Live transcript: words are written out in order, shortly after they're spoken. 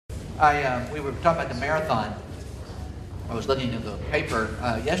We were talking about the marathon. I was looking at the paper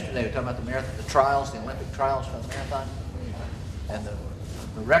yesterday. We were talking about the marathon, the trials, the Olympic trials for the marathon, and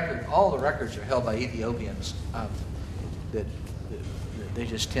the record. All the records are held by Ethiopians. They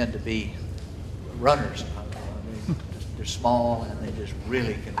just tend to be runners. They're small and they just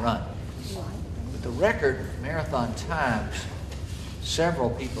really can run. But the record marathon times,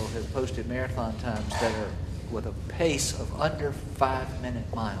 several people have posted marathon times that are with a pace of under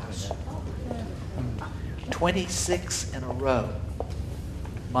 5-minute miles. 26 in a row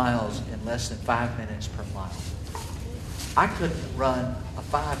miles in less than 5 minutes per mile. I couldn't run a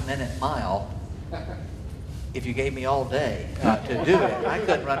 5-minute mile if you gave me all day to do it. I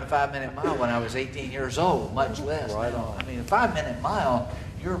couldn't run a 5-minute mile when I was 18 years old, much less. Right on. I mean, a 5-minute mile,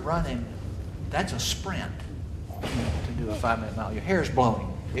 you're running, that's a sprint to do a 5-minute mile. Your hair's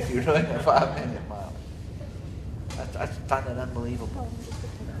blowing if you're doing a 5-minute mile. I find that unbelievable.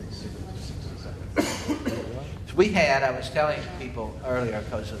 So I was telling people earlier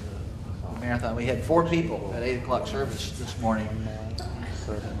because of the marathon, we had 4 people at 8 o'clock service this morning.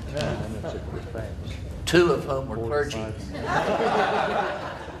 2 of whom were clergy.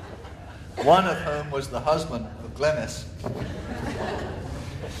 One of whom was the husband of Glennis.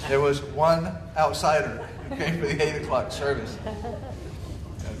 There was one outsider who came for the 8 o'clock service.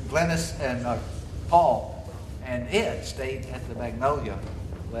 Glennis and Paul and Ed stayed at the Magnolia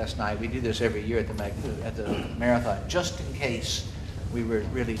last night. We do this every year at the marathon, just in case we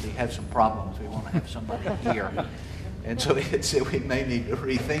have some problems. We want to have somebody here. And so he had said we may need to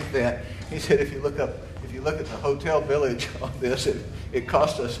rethink that. He said if you look at the hotel village on this, it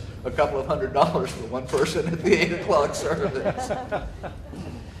cost us a couple of $100 for one person at the 8 o'clock service.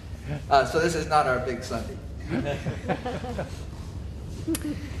 So this is not our big Sunday.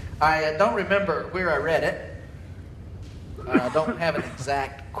 I don't remember where I read it. I don't have an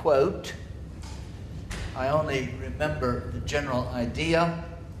exact quote. I only remember the general idea.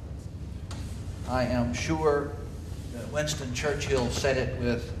 I am sure that Winston Churchill said it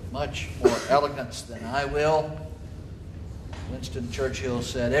with much more elegance than I will. Winston Churchill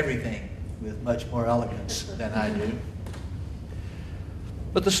said everything with much more elegance than I do.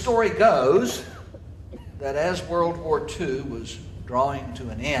 But the story goes that as World War II was drawing to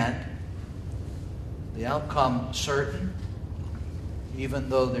an end, the outcome certain, even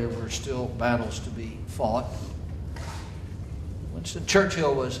though there were still battles to be fought. Winston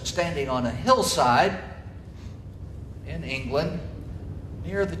Churchill was standing on a hillside in England,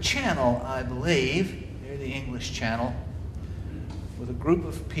 near the Channel, I believe, near the English Channel, with a group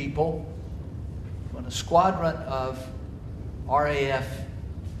of people when a squadron of RAF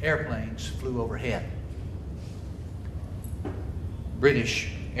airplanes flew overhead.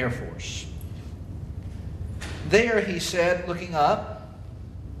 British Air Force. There, he said, looking up,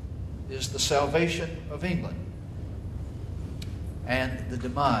 is the salvation of England and the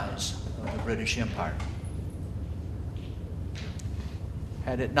demise of the British Empire.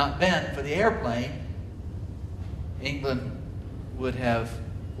 Had it not been for the airplane, England would have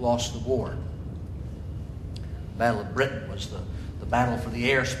lost the war. The Battle of Britain was the battle for the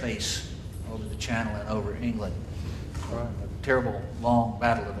airspace over the Channel and over England. A terrible, long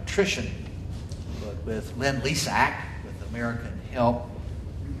battle of attrition, but with Lend-Lease Act, with American help,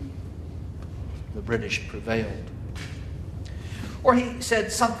 the British prevailed. Or he said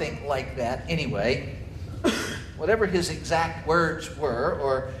something like that anyway. Whatever his exact words were,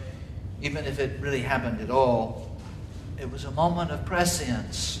 or even if it really happened at all, it was a moment of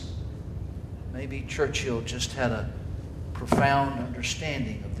prescience. Maybe Churchill just had a profound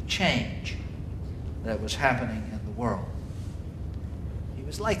understanding of the change that was happening in the world. He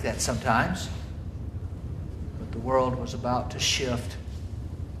was like that sometimes, but the world was about to shift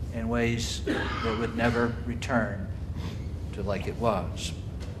in ways that would never return to like it was.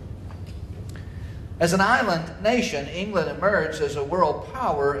 As an island nation, England emerged as a world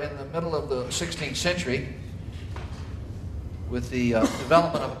power in the middle of the 16th century with the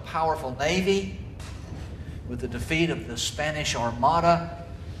development of a powerful navy, with the defeat of the Spanish Armada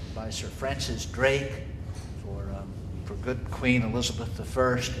by Sir Francis Drake for good Queen Elizabeth I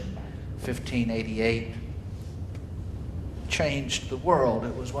in 1588. Changed the world.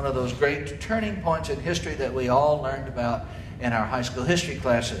 It was one of those great turning points in history that we all learned about in our high school history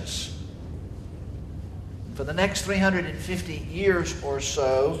classes. For the next 350 years or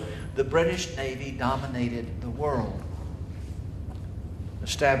so, the British Navy dominated the world,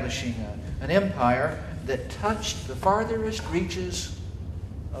 establishing an empire that touched the farthest reaches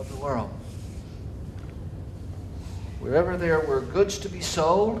of the world. Wherever there were goods to be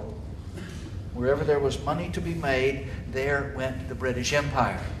sold, wherever there was money to be made, there went the British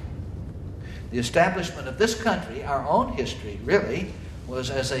Empire. The establishment of this country, our own history, really, was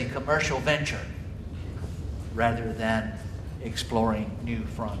as a commercial venture rather than exploring new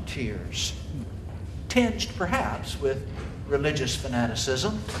frontiers. Tinged perhaps with religious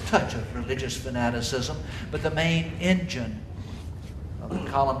fanaticism, a touch of religious fanaticism, but the main engine of the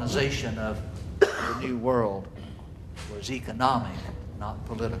colonization of the New World was economic, not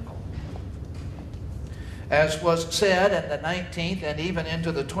political. As was said in the 19th and even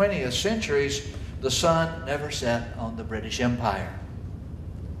into the 20th centuries, the sun never set on the British Empire.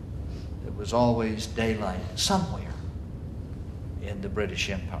 There was always daylight somewhere in the British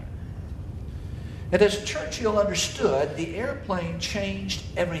Empire. And as Churchill understood, the airplane changed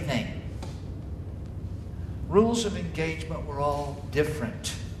everything. Rules of engagement were all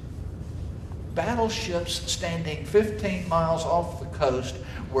different. Battleships standing 15 miles off the coast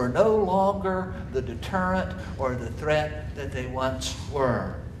were no longer the deterrent or the threat that they once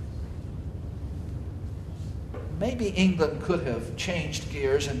were. Maybe England could have changed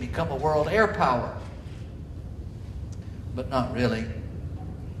gears and become a world air power, but not really.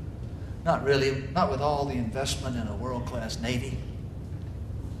 Not really, not with all the investment in a world-class Navy,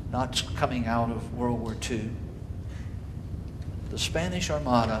 not coming out of World War II. The Spanish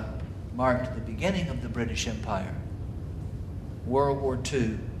Armada marked the beginning of the British Empire. World War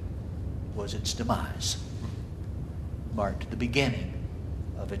II was its demise, marked the beginning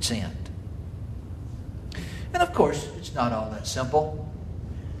of its end. And of course, it's not all that simple.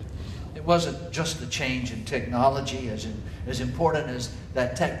 It wasn't just the change in technology, as important as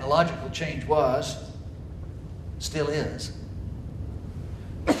that technological change was, still is.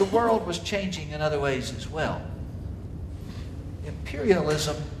 But the world was changing in other ways as well.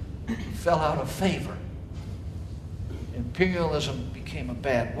 Imperialism fell out of favor. Imperialism became a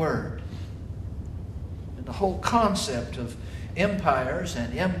bad word. And the whole concept of empires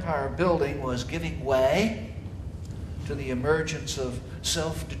and empire building was giving way to the emergence of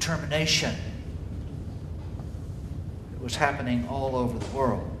self-determination. It was happening all over the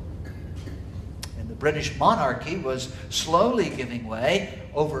world. And the British monarchy was slowly giving way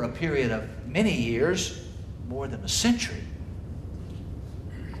over a period of many years, more than a century.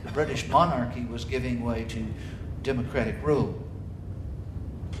 The British monarchy was giving way to democratic rule.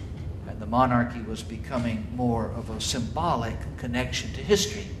 And the monarchy was becoming more of a symbolic connection to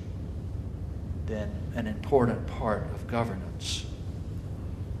history than an important part of governance.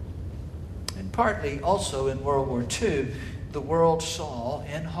 And partly also in World War II, the world saw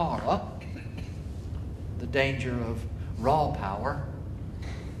in horror the danger of raw power,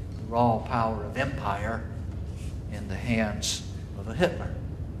 the raw power of empire in the hands of a Hitler.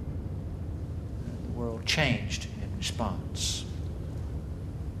 The world changed in response.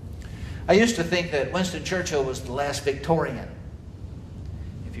 I used to think that Winston Churchill was the last Victorian.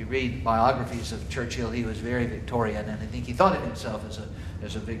 If you read biographies of Churchill, he was very Victorian, and I think he thought of himself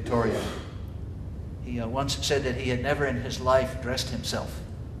as a Victorian. He once said that he had never in his life dressed himself.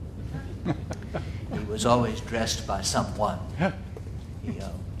 He was always dressed by someone.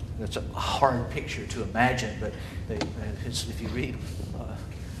 That's a hard picture to imagine, but if you read,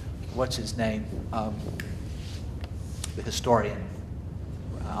 what's his name, the historian,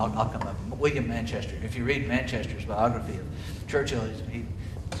 I'll come up, William Manchester. If you read Manchester's biography of Churchill, he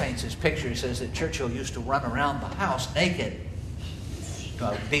paints his picture. He says that Churchill used to run around the house naked,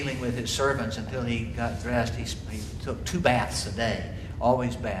 dealing with his servants until he got dressed. He took 2 baths a day,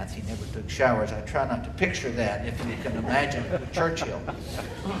 always baths. He never took showers. I try not to picture that, if you can imagine it with Churchill.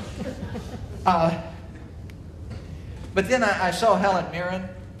 But then I saw Helen Mirren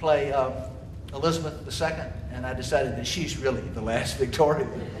play Elizabeth II, and I decided that she's really the last Victorian.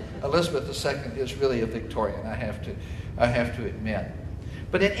 Elizabeth II is really a Victorian, I have to admit.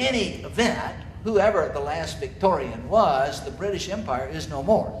 But in any event, whoever the last Victorian was, the British Empire is no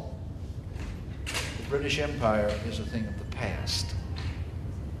more. The British Empire is a thing of the past.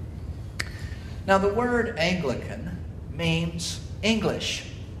 Now, the word Anglican means English.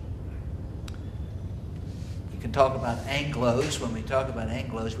 You can talk about Anglos. When we talk about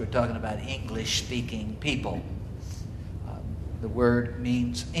Anglos, we're talking about English-speaking people. The word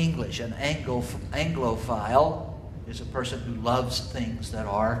means English. An Anglophile is a person who loves things that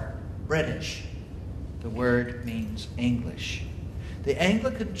are British. The word means English. The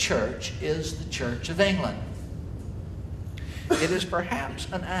Anglican Church is the Church of England. It is perhaps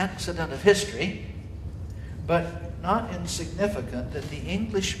an accident of history, but not insignificant that the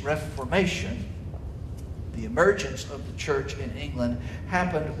English Reformation, the emergence of the church in England,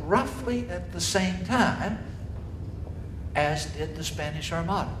 happened roughly at the same time as did the Spanish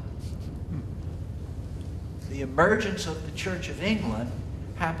Armada. The emergence of the Church of England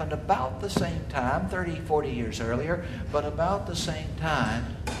happened about the same time, 30, 40 years earlier, but about the same time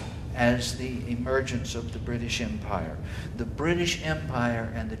as the emergence of the British Empire. The British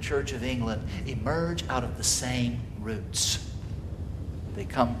Empire and the Church of England emerge out of the same roots. They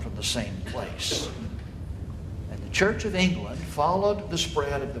come from the same place. And the Church of England followed the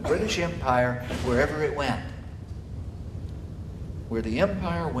spread of the British Empire wherever it went. Where the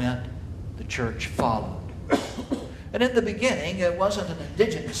empire went, the church followed. And in the beginning, it wasn't an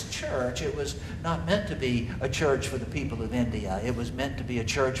indigenous church. It was not meant to be a church for the people of India. It was meant to be a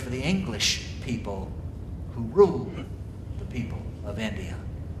church for the English people who ruled the people of India.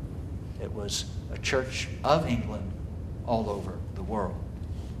 It was a church of England all over the world.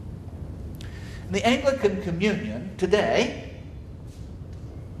 And the Anglican Communion today,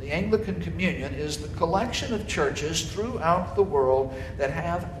 the Anglican Communion is the collection of churches throughout the world that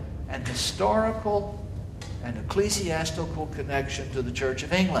have an historical and ecclesiastical connection to the Church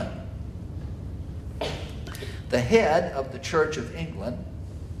of England. The head of the Church of England,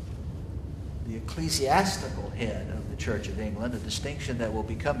 the ecclesiastical head of the Church of England, a distinction that will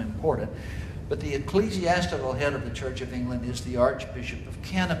become important, but the ecclesiastical head of the Church of England is the Archbishop of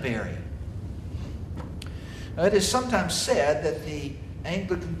Canterbury. Now, it is sometimes said that the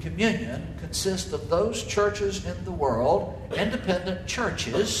Anglican Communion consists of those churches in the world, independent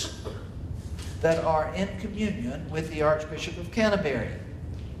churches, that are in communion with the Archbishop of Canterbury.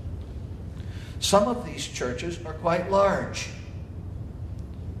 Some of these churches are quite large.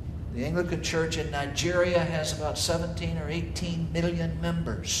 The Anglican Church in Nigeria has about 17 or 18 million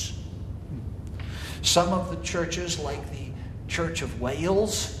members. Some of the churches, like the Church of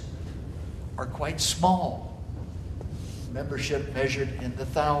Wales, are quite small. Membership measured in the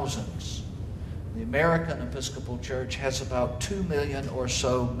thousands. The American Episcopal Church has about 2 million or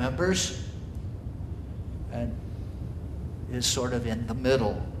so members and is sort of in the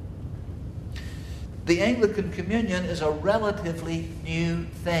middle. The Anglican Communion is a relatively new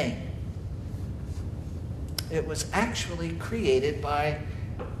thing. It was actually created by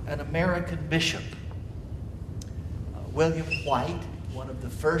an American bishop, William White, one of the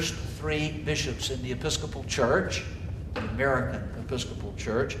first 3 bishops in the Episcopal Church, the American Episcopal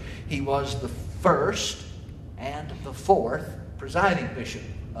Church. He was the first and the 4th presiding bishop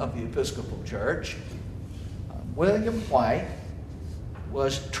of the Episcopal Church. William White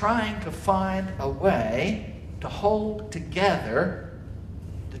was trying to find a way to hold together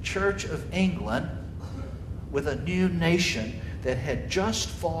the Church of England with a new nation that had just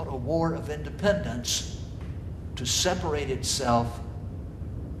fought a war of independence to separate itself,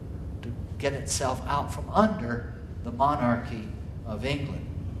 to get itself out from under the monarchy of England.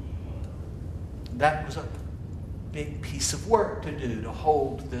 That was a big piece of work to do, to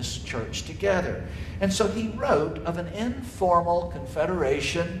hold this church together. And so he wrote of an informal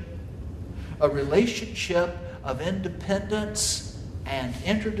confederation, a relationship of independence and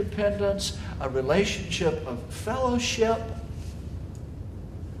interdependence, a relationship of fellowship,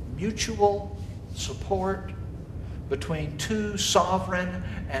 mutual support between 2 sovereign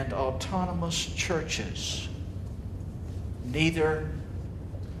and autonomous churches, neither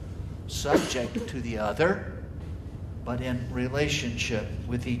subject to the other, but in relationship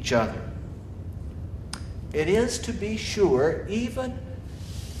with each other. It is, to be sure, even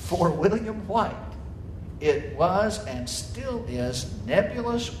for William White, it was and still is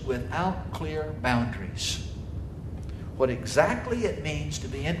nebulous without clear boundaries. What exactly it means to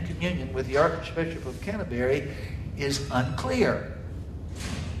be in communion with the Archbishop of Canterbury is unclear.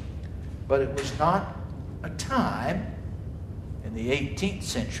 But it was not a time, in the 18th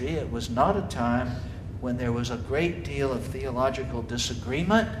century, it was not a time when there was a great deal of theological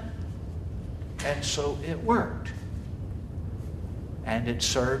disagreement, and so it worked. And it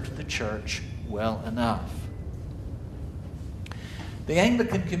served the church well enough. The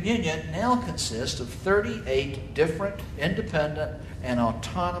Anglican Communion now consists of 38 different independent and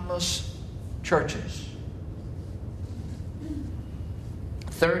autonomous churches.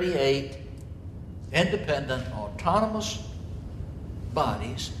 38 independent, autonomous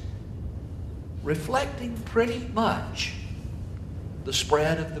bodies reflecting pretty much the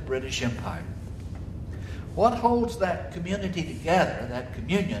spread of the British Empire. What holds that community together, that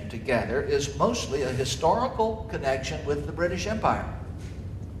communion together, is mostly a historical connection with the British Empire.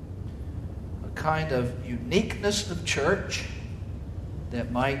 A kind of uniqueness of church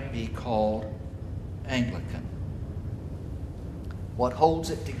that might be called Anglican. What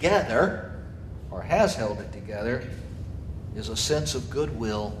holds it together, or has held it together, is a sense of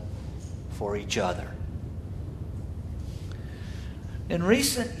goodwill for each other. In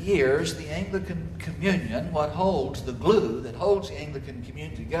recent years, the Anglican Communion, what holds the glue that holds the Anglican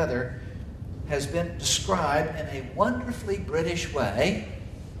Communion together, has been described in a wonderfully British way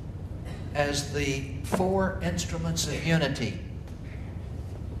as the 4 instruments of unity.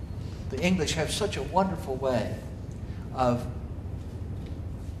 The English have such a wonderful way of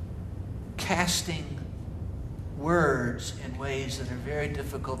casting words in ways that are very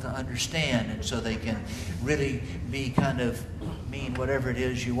difficult to understand, and so they can really be kind of mean whatever it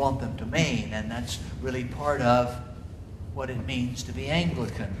is you want them to mean, and that's really part of what it means to be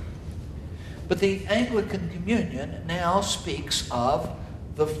Anglican. But the Anglican Communion now speaks of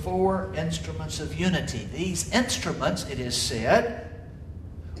the 4 instruments of unity. These instruments, it is said,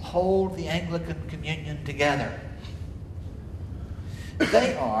 hold the Anglican Communion together.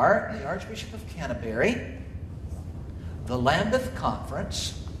 They are the Archbishop of Canterbury, the Lambeth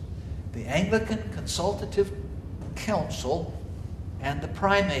Conference, the Anglican Consultative Council, and the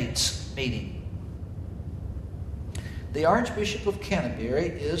Primates meeting. The Archbishop of Canterbury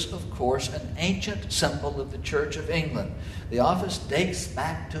is, of course, an ancient symbol of the Church of England. The office dates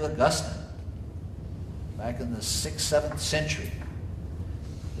back to Augustine, back in the 6th, 7th century.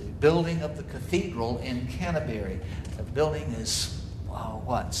 The building of the cathedral in Canterbury. The building is,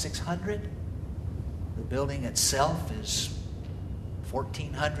 600? The building itself is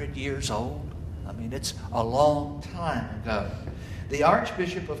 1,400 years old. I mean, it's a long time ago. The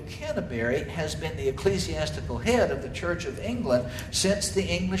Archbishop of Canterbury has been the ecclesiastical head of the Church of England since the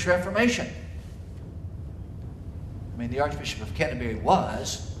English Reformation. I mean, the Archbishop of Canterbury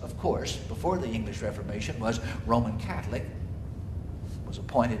was, of course, before the English Reformation, was Roman Catholic, was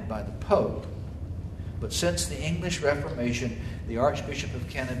appointed by the Pope. But since the English Reformation, the Archbishop of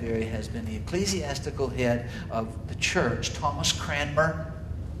Canterbury has been the ecclesiastical head of the church, Thomas Cranmer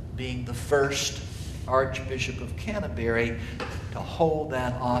being the first Archbishop of Canterbury to hold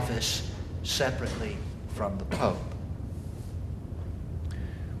that office separately from the Pope.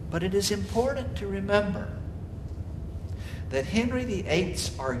 But it is important to remember that Henry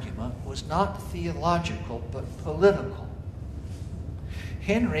VIII's argument was not theological but political.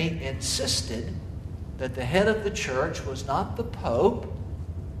 Henry insisted that the head of the church was not the Pope,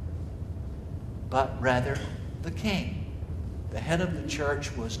 but rather the king. The head of the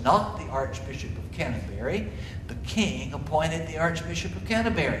church was not the Archbishop of Canterbury. The king appointed the Archbishop of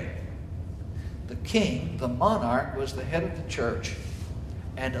Canterbury. The king, the monarch, was the head of the church,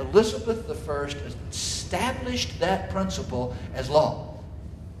 and Elizabeth I established that principle as law.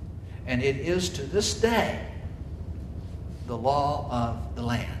 And it is to this day the law of the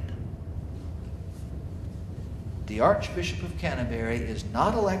land. The Archbishop of Canterbury is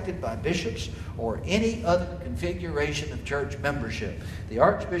not elected by bishops or any other configuration of church membership. The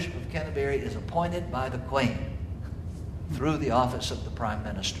Archbishop of Canterbury is appointed by the Queen through the office of the Prime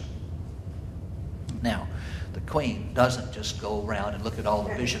Minister. Now, the Queen doesn't just go around and look at all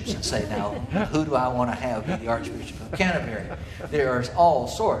the bishops and say, now, who do I want to have be the Archbishop of Canterbury? There's all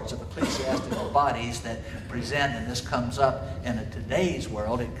sorts of ecclesiastical bodies that present, and this comes up in today's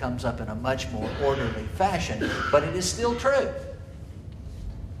world, it comes up in a much more orderly fashion. But it is still true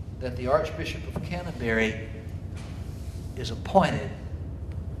that the Archbishop of Canterbury is appointed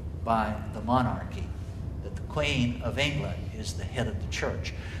by the monarchy, that the Queen of England is the head of the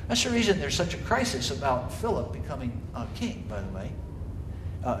church. That's the reason there's such a crisis about Philip becoming a king, by the way,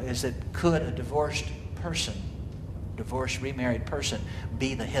 is that could a divorced remarried person,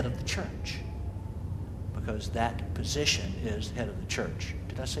 be the head of the church? Because that position is head of the church.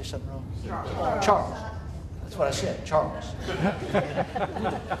 Did I say something wrong? Charles. That's what I said, Charles.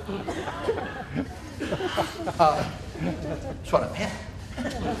 That's what I meant.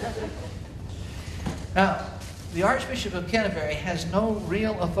 Now, the Archbishop of Canterbury has no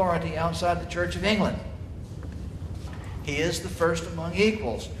real authority outside the Church of England. He is the first among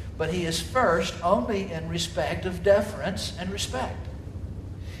equals, but he is first only in respect of deference and respect.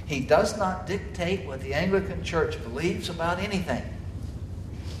 He does not dictate what the Anglican Church believes about anything.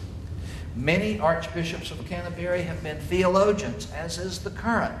 Many archbishops of Canterbury have been theologians, as is the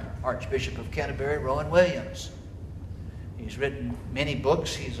current Archbishop of Canterbury, Rowan Williams. He's written many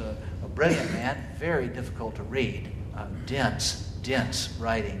books. He's a brilliant man, very difficult to read, dense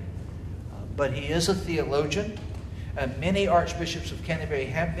writing. But he is a theologian. Many archbishops of Canterbury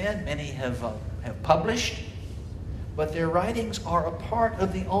have been. Many have published. But their writings are a part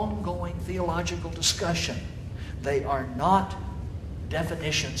of the ongoing theological discussion. They are not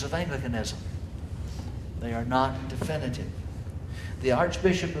definitions of Anglicanism. They are not definitive. The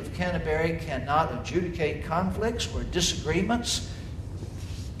Archbishop of Canterbury cannot adjudicate conflicts or disagreements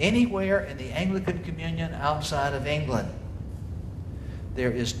anywhere in the Anglican Communion outside of England.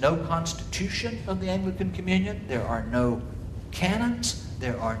 There is no constitution of the Anglican Communion. There are no canons.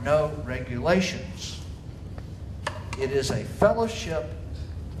 There are no regulations. It is a fellowship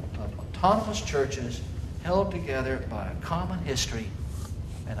of autonomous churches held together by a common history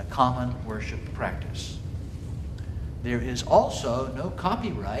and a common worship practice. There is also no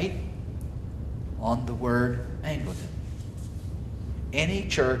copyright on the word Anglican. Any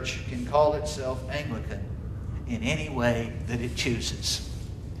church can call itself Anglican in any way that it chooses.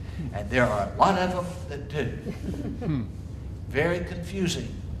 And there are a lot of them that do. Very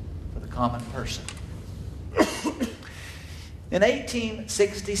confusing for the common person. In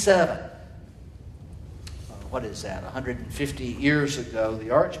 1867, what is that, 150 years ago, the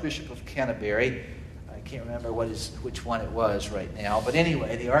Archbishop of Canterbury, I can't remember which one it was right now, but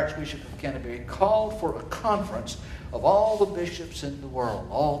anyway, the Archbishop of Canterbury called for a conference of all the bishops in the world,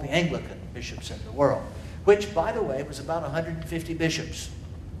 all the Anglican bishops in the world, which, by the way, was about 150 bishops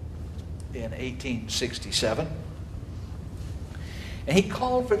in 1867. And he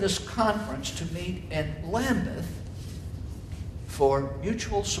called for this conference to meet in Lambeth for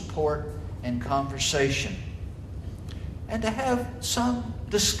mutual support and conversation, and to have some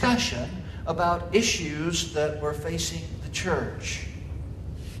discussion about issues that were facing the church.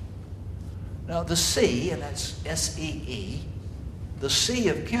 Now, the See, and that's S-E-E, the See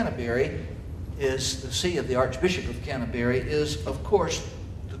of Canterbury is, the See of the Archbishop of Canterbury is, of course,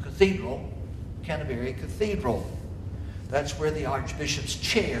 the cathedral, Canterbury Cathedral. That's where the Archbishop's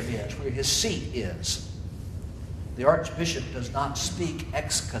chair is, where his seat is. The Archbishop does not speak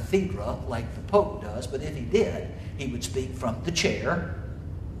ex cathedra like the Pope does, but if he did, he would speak from the chair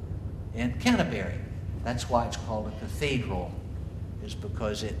in Canterbury. That's why it's called a cathedral, is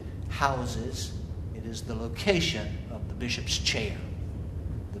because it is the location of the bishop's chair,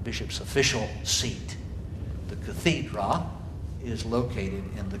 the bishop's official seat. The cathedra is located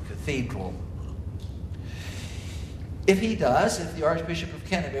in the cathedral. If the Archbishop of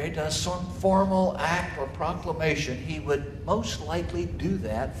Canterbury does some formal act or proclamation, he would most likely do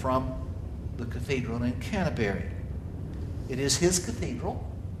that from the cathedral in Canterbury. It is his cathedral.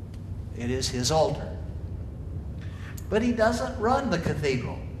 It is his altar. But he doesn't run the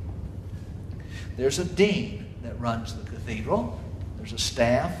cathedral. There's a dean that runs the cathedral. There's a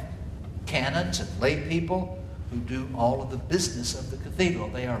staff, canons, and lay people who do all of the business of the cathedral.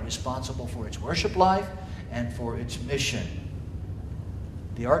 They are responsible for its worship life and for its mission.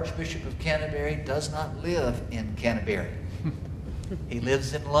 The Archbishop of Canterbury does not live in Canterbury. He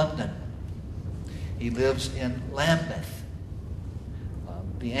lives in London. He lives in Lambeth.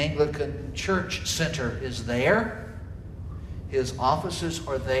 The Anglican Church Center is there. His offices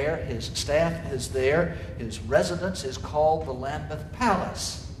are there. His staff is there. His residence is called the Lambeth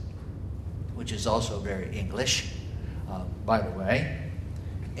Palace, which is also very English, by the way.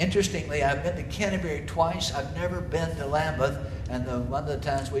 Interestingly, I've been to Canterbury twice. I've never been to Lambeth, and one of the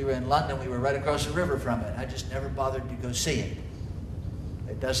times we were in London, we were right across the river from it. I just never bothered to go see it.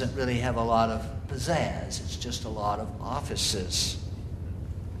 It doesn't really have a lot of pizzazz. It's just a lot of offices.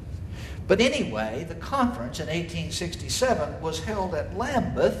 But anyway, the conference in 1867 was held at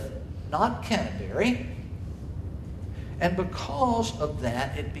Lambeth, not Canterbury. And because of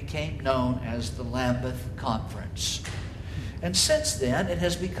that, it became known as the Lambeth Conference. And since then, it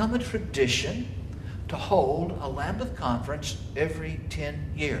has become a tradition to hold a Lambeth Conference every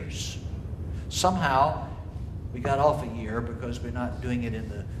 10 years. Somehow, we got off a year because we're not doing it in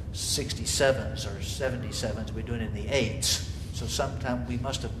the 67s or 77s. We're doing it in the 8s. So sometime we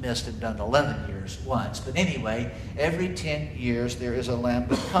must have missed and done 11 years once. But anyway, every 10 years there is a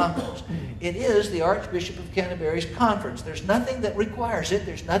Lambeth Conference. It is the Archbishop of Canterbury's conference. There's nothing that requires it.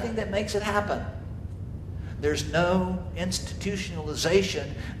 There's nothing that makes it happen. There's no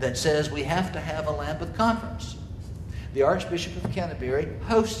institutionalization that says we have to have a Lambeth Conference. The Archbishop of Canterbury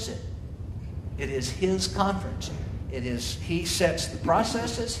hosts it. It is his conference. He sets the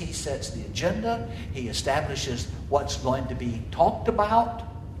processes, he sets the agenda, he establishes what's going to be talked about.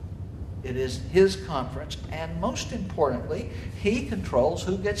 It is his conference, and most importantly, he controls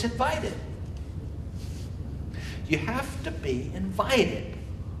who gets invited. You have to be invited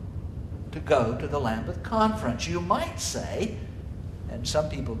to go to the Lambeth Conference. You might say, and some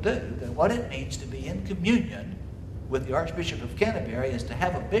people do, that what it means to be in communion with the Archbishop of Canterbury is to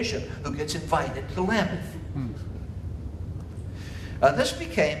have a bishop who gets invited to Lambeth. This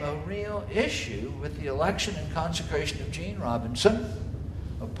became a real issue with the election and consecration of Gene Robinson,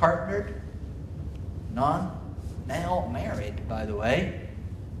 a partnered, now married, by the way,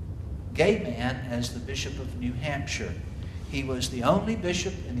 gay man as the Bishop of New Hampshire. He was the only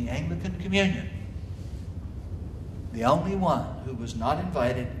bishop in the Anglican Communion The only one who was not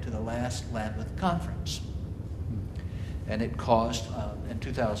invited to the last Lambeth Conference. And it caused, in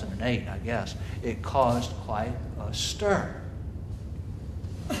 2008, I guess, it caused quite a stir.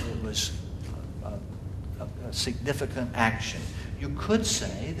 It was a significant action. You could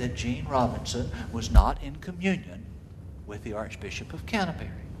say that Gene Robinson was not in communion with the Archbishop of Canterbury.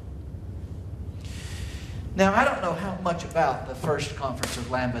 Now, I don't know how much about the First Conference of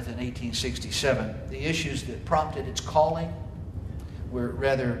Lambeth in 1867. The issues that prompted its calling were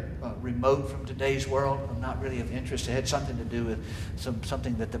rather remote from today's world, not really of interest. It had something to do with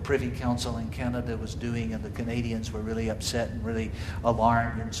something that the Privy Council in Canada was doing, and the Canadians were really upset and really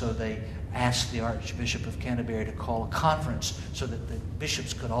alarmed, and so they asked the Archbishop of Canterbury to call a conference so that the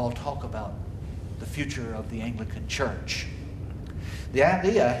bishops could all talk about the future of the Anglican Church. The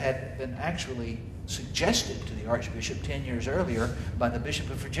idea had been actually suggested to the Archbishop 10 years earlier by the Bishop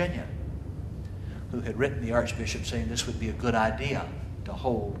of Virginia, who had written the Archbishop saying this would be a good idea to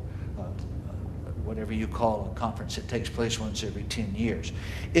hold whatever you call a conference that takes place once every 10 years.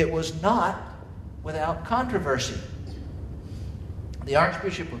 It was not without controversy. The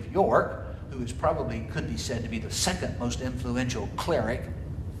Archbishop of York, who is probably could be said to be the second most influential cleric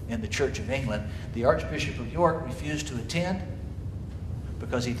in the Church of England, the Archbishop of York refused to attend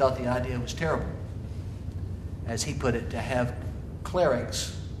because he thought the idea was terrible. As he put it, to have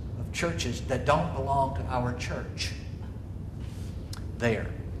clerics of churches that don't belong to our church there.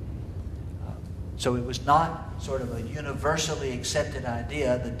 So it was not sort of a universally accepted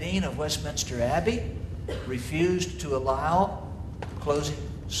idea. The Dean of Westminster Abbey refused to allow closing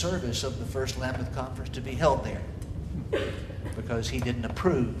service of the First Lambeth Conference to be held there because he didn't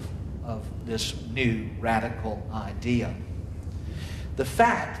approve of this new radical idea. The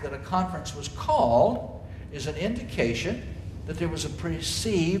fact that a conference was called is an indication that there was a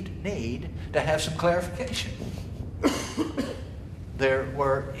perceived need to have some clarification. There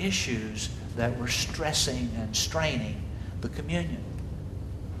were issues that were stressing and straining the communion.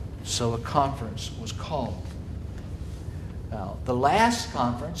 So a conference was called. Now, the last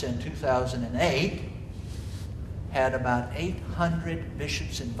conference in 2008 had about 800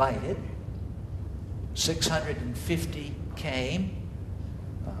 bishops invited. 650 came.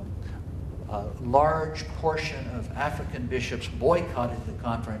 A large portion of African bishops boycotted the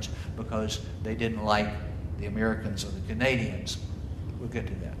conference because they didn't like the Americans or the Canadians. We'll get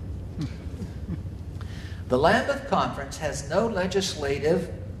to that. The Lambeth Conference has no legislative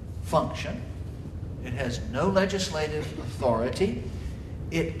function. It has no legislative authority.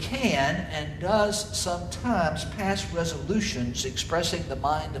 It can and does sometimes pass resolutions expressing the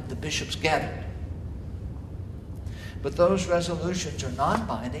mind of the bishops gathered. But those resolutions are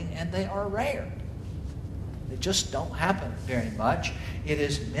non-binding and they are rare. They just don't happen very much. It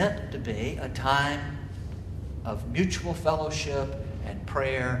is meant to be a time of mutual fellowship and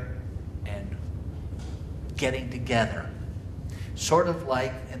prayer and getting together. Sort of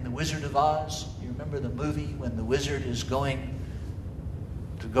like in The Wizard of Oz. You remember the movie when the wizard is going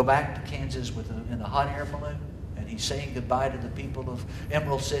to go back to Kansas in a hot air balloon? And he's saying goodbye to the people of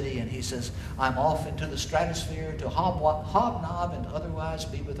Emerald City, and he says, I'm off into the stratosphere to hobnob and otherwise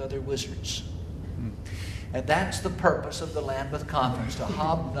be with other wizards. And that's the purpose of the Lambeth Conference, to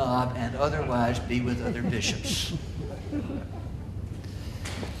hobnob and otherwise be with other bishops.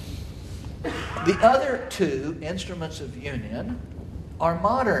 The other two instruments of union are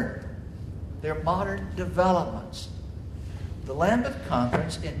modern. They're modern developments. The Lambeth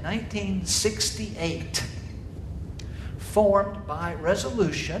Conference in 1968 formed by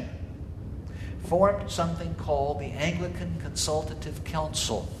resolution, formed something called the Anglican Consultative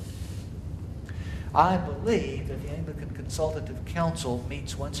Council. I believe that the Anglican Consultative Council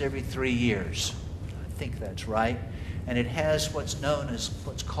meets once every 3 years. I think that's right. And it has what's known as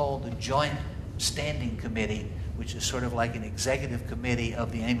what's called the Joint Standing Committee, which is sort of like an executive committee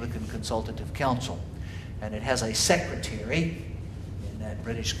of the Anglican Consultative Council. And it has a secretary, in that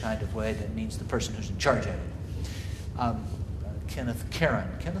British kind of way, that means the person who's in charge of it. Kenneth Caron.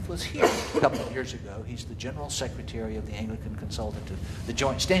 Kenneth was here a couple of years ago. He's the General Secretary of the Anglican Consultative, the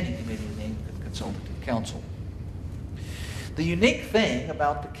Joint Standing Committee of the Anglican Consultative Council. The unique thing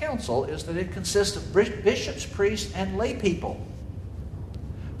about the council is that it consists of bishops, priests, and lay people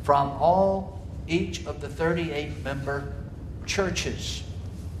from each of the 38 member churches.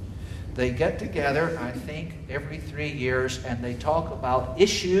 They get together, I think, every 3 years, and they talk about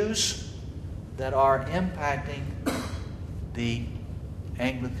issues that are impacting the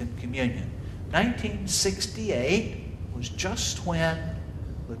Anglican Communion. 1968 was just when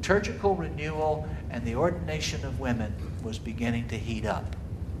liturgical renewal and the ordination of women was beginning to heat up.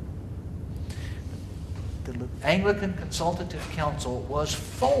 The Anglican Consultative Council was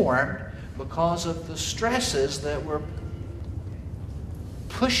formed because of the stresses that were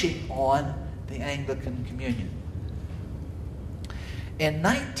pushing on the Anglican communion. In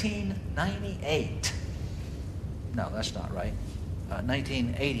 1998, no, that's not right,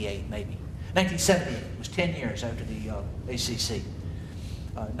 1988 maybe, 1978, it was 10 years after the ACC.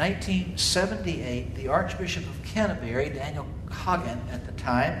 1978, the Archbishop of Canterbury, Daniel Coggan at the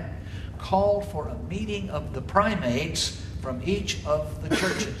time, called for a meeting of the primates from each of the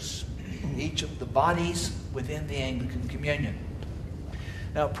churches, each of the bodies within the Anglican communion.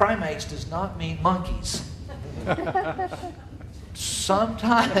 Now, primates does not mean monkeys.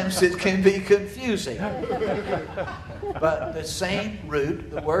 Sometimes it can be confusing. But the same root,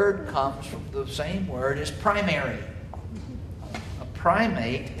 the word comes from the same word as primary. A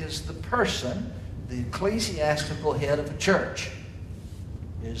primate is the person, the ecclesiastical head of a church,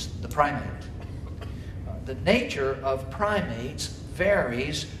 is the primate. The nature of primates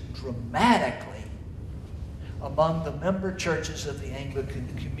varies dramatically among the member churches of the Anglican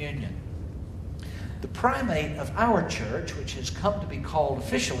Communion. The primate of our church, which has come to be called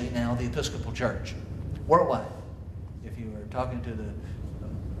officially now the Episcopal Church, worldwide. If you were talking to the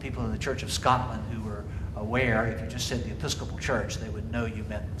people in the Church of Scotland who were aware, if you just said the Episcopal Church, they would know you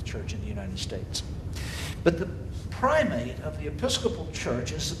meant the church in the United States. But the primate of the Episcopal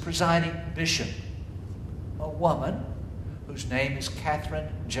Church is the presiding bishop, a woman whose name is Catherine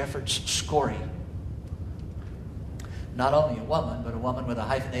Jeffords Scory. Not only a woman, but a woman with a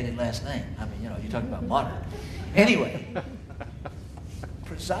hyphenated last name. I mean, you talk about modern. Anyway,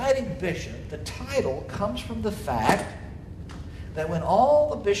 presiding bishop, the title comes from the fact that when all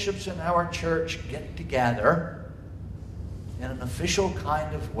the bishops in our church get together in an official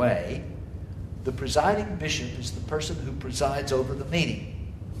kind of way, the presiding bishop is the person who presides over the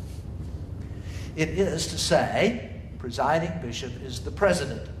meeting. It is to say, presiding bishop is the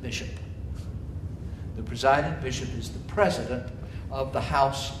president bishop. The presiding bishop is the president of the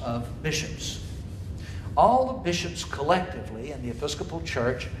House of Bishops. All the bishops collectively in the Episcopal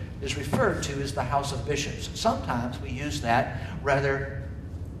Church is referred to as the House of Bishops. Sometimes we use that rather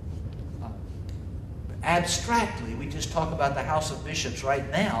abstractly. We just talk about the House of Bishops. Right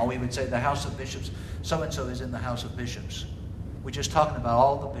now, we would say the House of Bishops, so-and-so is in the House of Bishops. We're just talking about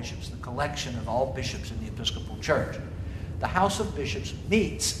all the bishops, the collection of all bishops in the Episcopal Church. The House of Bishops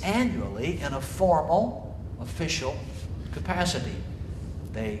meets annually in a formal, official capacity.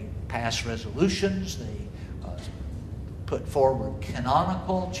 They pass resolutions, they put forward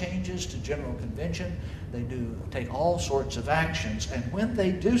canonical changes to General Convention, they do take all sorts of actions, and when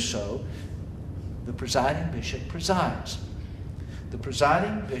they do so, the presiding bishop presides. The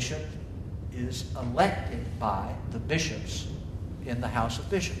presiding bishop is elected by the bishops in the House of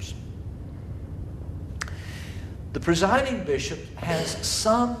Bishops. The presiding bishop has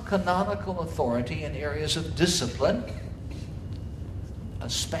some canonical authority in areas of discipline,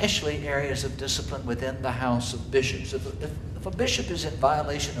 especially areas of discipline within the House of Bishops. If a bishop is in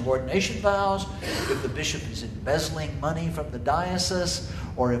violation of ordination vows, if the bishop is embezzling money from the diocese,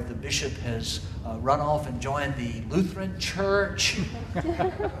 or if the bishop has run off and joined the Lutheran Church,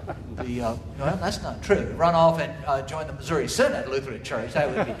 well, that's not true. Run off and join the Missouri Synod Lutheran Church, that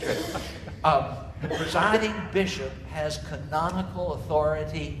would be true. The presiding bishop has canonical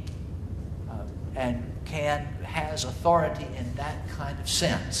authority and has authority in that kind of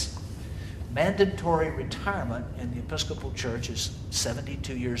sense. Mandatory retirement in the Episcopal Church is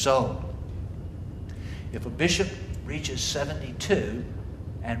 72 years old. If a bishop reaches 72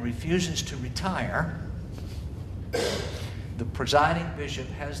 and refuses to retire, the presiding bishop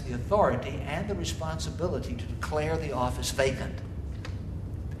has the authority and the responsibility to declare the office vacant.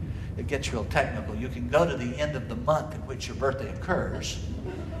 It gets real technical. You can go to the end of the month in which your birthday occurs,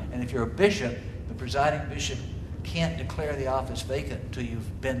 and if you're a bishop, the presiding bishop can't declare the office vacant until you've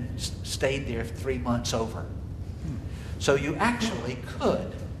stayed there 3 months over. So you actually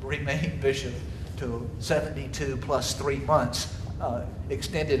could remain bishop to 72 plus 3 months,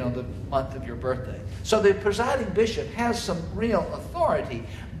 extended on the month of your birthday. So the presiding bishop has some real authority,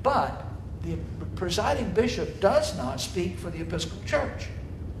 but the presiding bishop does not speak for the Episcopal Church.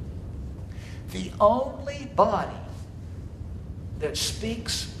 The only body that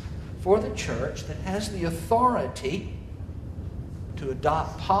speaks for the church, that has the authority to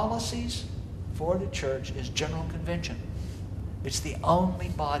adopt policies for the church, is General Convention. It's the only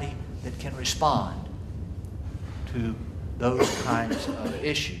body that can respond to those kinds of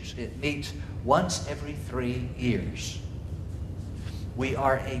issues. It meets once every 3 years. We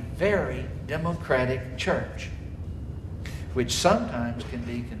are a very democratic church, which sometimes can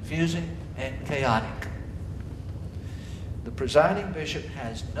be confusing and chaotic. The presiding bishop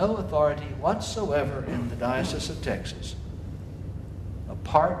has no authority whatsoever in the Diocese of Texas,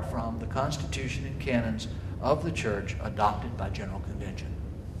 apart from the Constitution and canons of the church adopted by General Convention.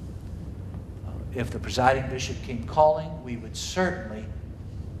 If the presiding bishop came calling, we would certainly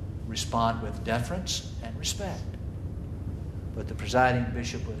respond with deference and respect. But the presiding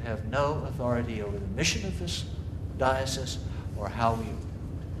bishop would have no authority over the mission of this diocese or how we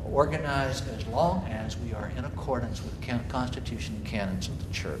organize, as long as we are in accordance with the Constitution and canons of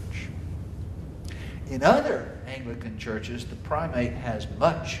the church. In other Anglican churches, the primate has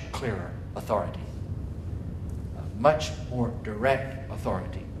much clearer authority, much more direct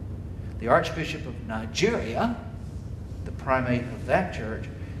authority. The Archbishop of Nigeria, the primate of that church,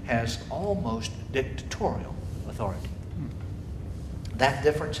 has almost dictatorial authority. That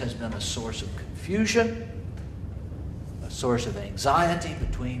difference has been a source of confusion, a source of anxiety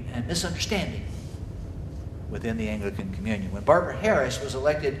and misunderstanding within the Anglican Communion. When Barbara Harris was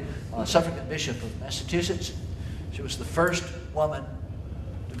elected suffragan bishop of Massachusetts, she was the first woman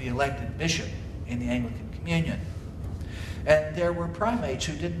to be elected bishop in the Anglican Communion. And there were primates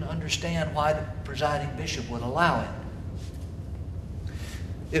who didn't understand why the presiding bishop would allow it.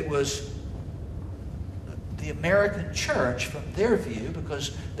 It was the American church, from their view,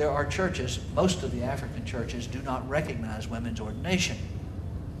 because there are churches, most of the African churches do not recognize women's ordination.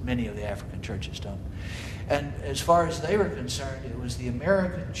 Many of the African churches don't. And as far as they were concerned, it was the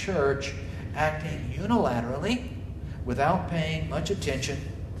American church acting unilaterally without paying much attention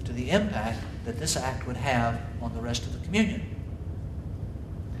to the impact that this act would have on the rest of the communion.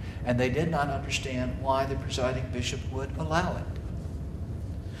 And they did not understand why the presiding bishop would allow it.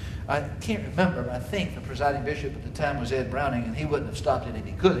 I can't remember, but I think the presiding bishop at the time was Ed Browning, and he wouldn't have stopped it if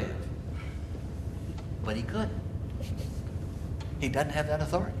he could have. But he couldn't. He doesn't have that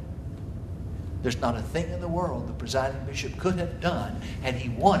authority. There's not a thing in the world the presiding bishop could have done had he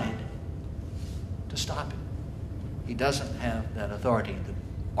wanted to stop it. He doesn't have that authority. The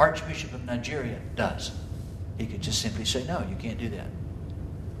Archbishop of Nigeria does. He could just simply say, no, you can't do that.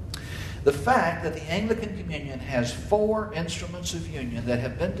 The fact that the Anglican Communion has 4 instruments of union that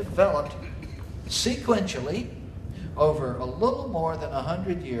have been developed sequentially over a little more than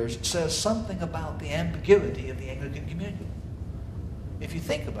 100 years says something about the ambiguity of the Anglican Communion. If you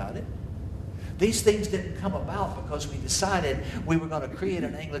think about it, these things didn't come about because we decided we were going to create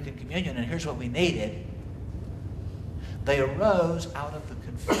an Anglican Communion and here's what we needed. They arose out of the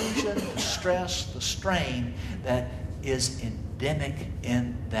confusion, the stress, the strain that is endemic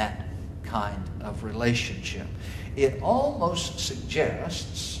in that kind of relationship. It also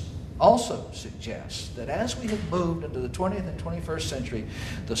suggests that as we have moved into the 20th and 21st century,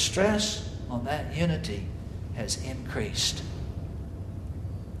 the stress on that unity has increased.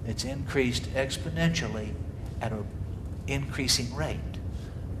 It's increased exponentially at an increasing rate.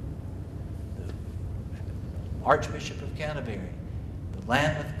 The Archbishop of Canterbury, the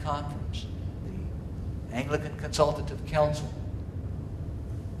Lambeth Conference, the Anglican Consultative Council.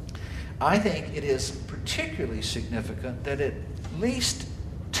 I think it is particularly significant that at least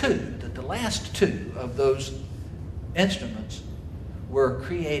the last 2 of those instruments were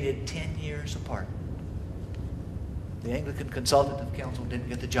created 10 years apart. The Anglican Consultative Council didn't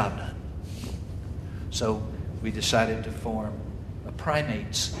get the job done. So we decided to form a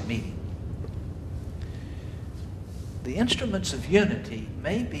primates meeting. The instruments of unity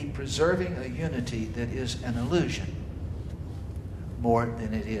may be preserving a unity that is an illusion more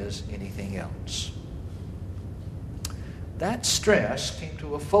than it is anything else. That stress came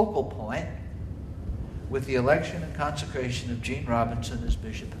to a focal point with the election and consecration of Gene Robinson as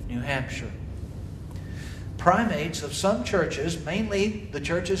Bishop of New Hampshire. Primates of some churches, mainly the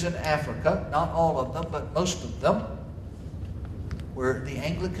churches in Africa, not all of them, but most of them, where the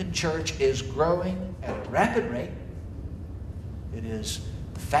Anglican Church is growing at a rapid rate. It is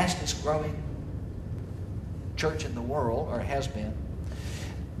the fastest growing church in the world, or has been.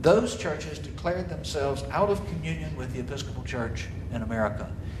 Those churches declared themselves out of communion with the Episcopal Church in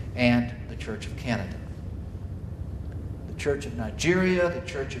America and the Church of Canada. The Church of Nigeria, the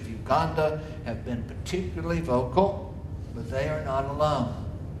Church of Uganda have been particularly vocal, but they are not alone.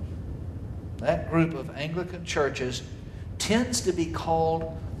 That group of Anglican churches tends to be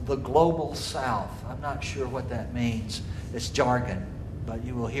called the Global South. I'm not sure what that means. It's jargon, but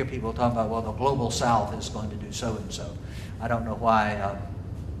you will hear people talking about, well, the Global South is going to do so-and-so. I don't know why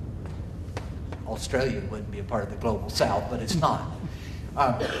Australia wouldn't be a part of the Global South, but it's not.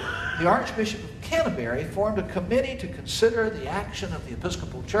 The Archbishop of Canterbury formed a committee to consider the action of the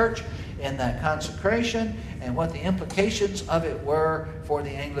Episcopal Church in that consecration and what the implications of it were for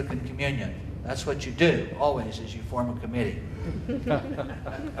the Anglican Communion. That's what you do, always, is you form a committee.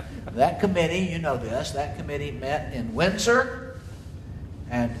 That committee, you know this, that committee met in Windsor,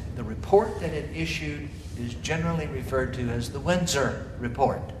 and the report that it issued is generally referred to as the Windsor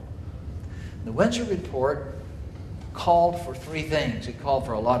Report. The Windsor Report called for three things. It called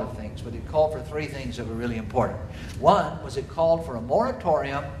for a lot of things, but it called for three things that were really important. One was it called for a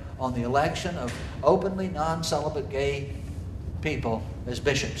moratorium on the election of openly non-celibate gay people as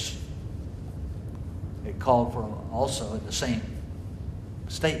bishops. It called for also, in the same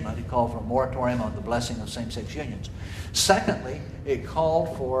statement, it called for a moratorium on the blessing of same-sex unions. Secondly, it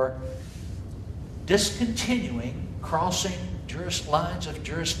called for discontinuing crossing lines of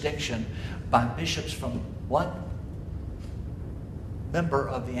jurisdiction by bishops from one member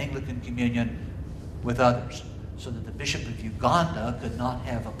of the Anglican Communion with others, so that the Bishop of Uganda could not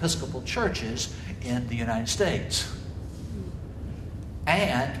have Episcopal churches in the United States.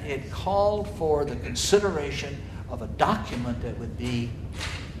 And it called for the consideration of a document that would be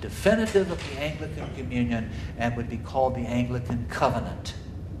definitive of the Anglican Communion and would be called the Anglican Covenant.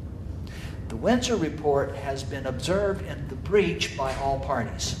 The Windsor Report has been observed in the breach by all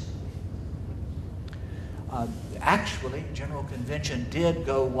parties. Actually, General Convention did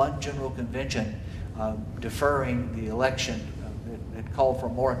go one General Convention deferring the election. It called for a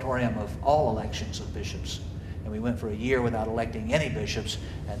moratorium of all elections of bishops. And we went for a year without electing any bishops,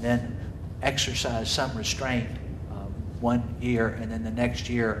 and then exercised some restraint 1 year, and then the next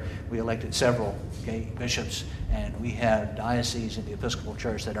year we elected several gay bishops, and we have dioceses in the Episcopal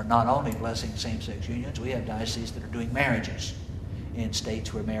Church that are not only blessing same-sex unions, we have dioceses that are doing marriages in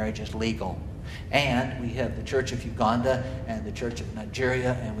states where marriage is legal. And we have the Church of Uganda and the Church of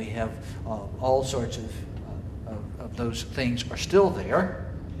Nigeria, and we have all sorts of those things are still there.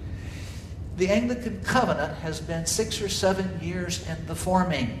 The Anglican Covenant has been 6 or 7 years in the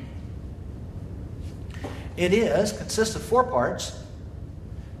forming. It consists of 4 parts.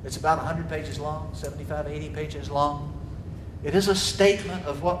 It's about 100 pages long, 75, 80 pages long. It is a statement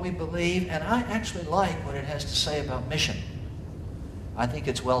of what we believe, and I actually like what it has to say about mission. I think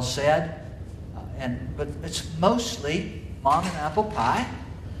it's well said. But it's mostly mom and apple pie.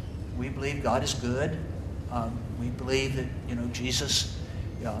 We believe God is good. We believe that Jesus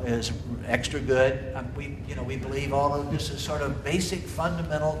is extra good. We believe all of this is sort of basic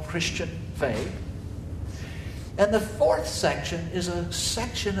fundamental Christian faith. And the 4th section is a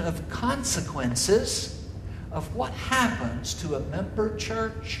section of consequences of what happens to a member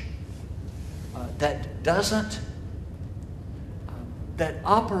church that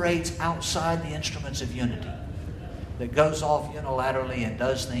operates outside the instruments of unity, that goes off unilaterally and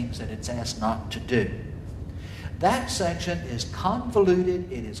does things that it's asked not to do. That section is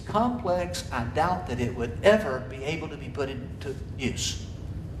convoluted, it is complex. I doubt that it would ever be able to be put into use.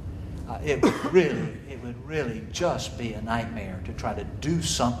 It would really just be a nightmare to try to do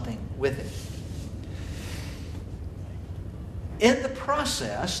something with it. In the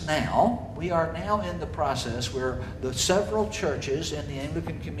process now, we are now in the process where the several churches in the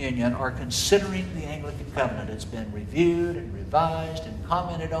Anglican Communion are considering the Anglican Covenant. It's been reviewed and revised and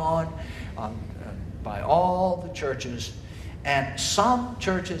commented on by all the churches, and some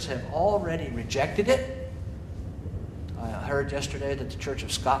churches have already rejected it. I heard yesterday that the Church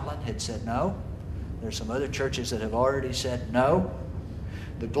of Scotland had said no. There's some other churches that have already said no.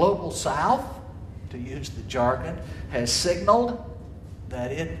 The Global South, to use the jargon, has signaled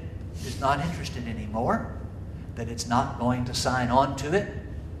that it is not interested anymore, that it's not going to sign on to it.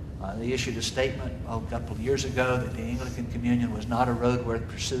 They issued a statement a couple of years ago that the Anglican Communion was not a road worth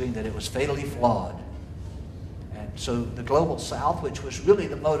pursuing, that it was fatally flawed. And so the Global South, which was really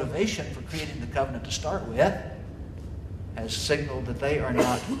the motivation for creating the covenant to start with, has signaled that they are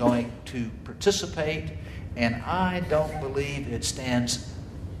not going to participate, and I don't believe it stands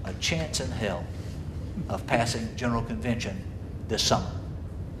a chance in hell of passing General Convention this summer.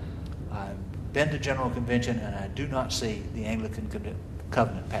 I've been to General Convention, and I do not see the Anglican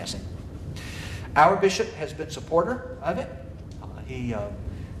Covenant passing. Our bishop has been supporter of it.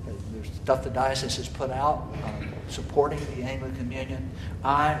 There's stuff the diocese has put out supporting the Anglican Communion.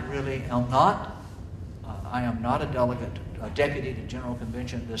 I really am not. I am not a deputy to General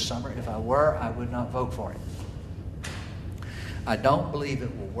Convention this summer. If I were, I would not vote for it. I don't believe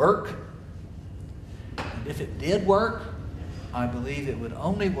it will work. And if it did work, I believe it would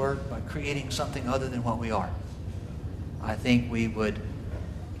only work by creating something other than what we are. I think we would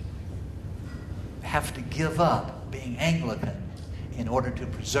have to give up being Anglican in order to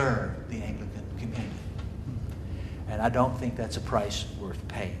preserve the Anglican Communion. And I don't think that's a price worth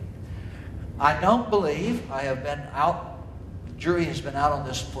paying. I don't believe, I have been out jury has been out on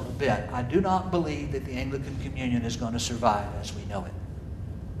this for a bit. I do not believe that the Anglican Communion is going to survive as we know it.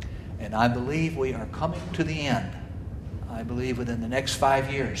 And I believe we are coming to the end. I believe within the next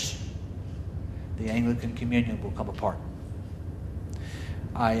 5 years, the Anglican Communion will come apart.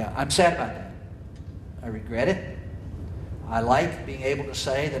 I'm sad about that. I regret it. I like being able to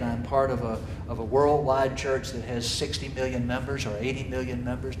say that I'm part of a worldwide church that has 60 million members or 80 million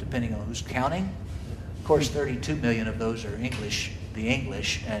members, depending on who's counting. Of course, 32 million of those are English,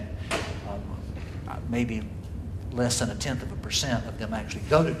 and maybe less than 0.1% of them actually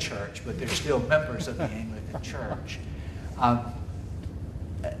go to church, but they're still members of the Anglican Church. I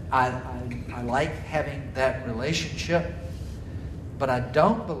like having that relationship, but I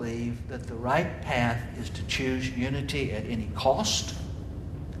don't believe that the right path is to choose unity at any cost.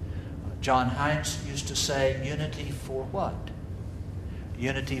 John Hines used to say, unity for what?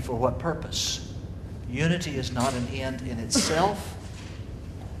 Unity for what purpose? Unity is not an end in itself.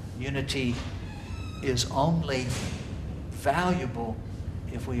 Unity is only valuable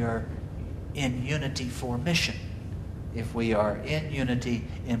if we are in unity for mission, if we are in unity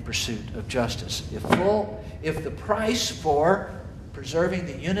in pursuit of justice. If the price for preserving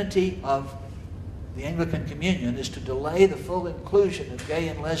the unity of the Anglican Communion is to delay the full inclusion of gay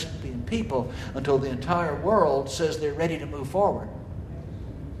and lesbian people until the entire world says they're ready to move forward,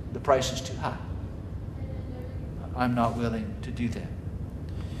 the price is too high. I'm not willing to do that.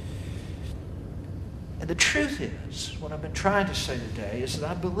 And the truth is, what I've been trying to say today is that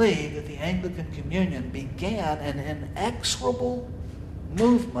I believe that the Anglican Communion began an inexorable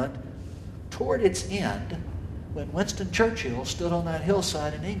movement toward its end when Winston Churchill stood on that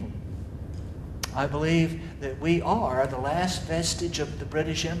hillside in England. I believe that we are the last vestige of the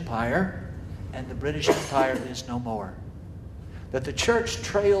British Empire, and the British Empire is no more. That the church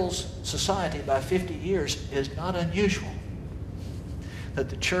trails society by 50 years is not unusual. That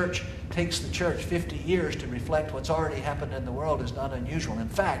the church takes the church 50 years to reflect what's already happened in the world is not unusual. In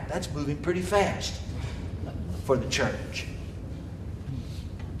fact, that's moving pretty fast for the church.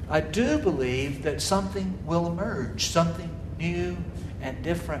 I do believe that something will emerge, something new and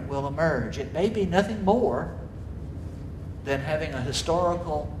different will emerge. It may be nothing more than having a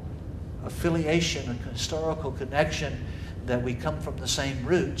historical affiliation, a historical connection, that we come from the same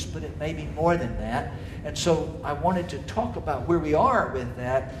roots, but it may be more than that. And so I wanted to talk about where we are with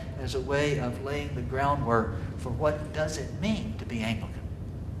that as a way of laying the groundwork for what does it mean to be Anglican.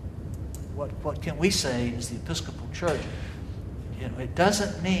 What can we say as the Episcopal Church? It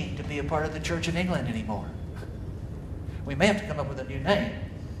doesn't mean to be a part of the Church of England anymore. We may have to come up with a new name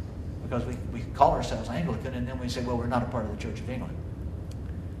because we call ourselves Anglican and then we say, well, we're not a part of the Church of England.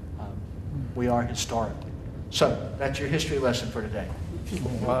 We are historically. So that's your history lesson for today.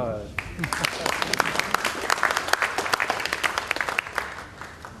 All right.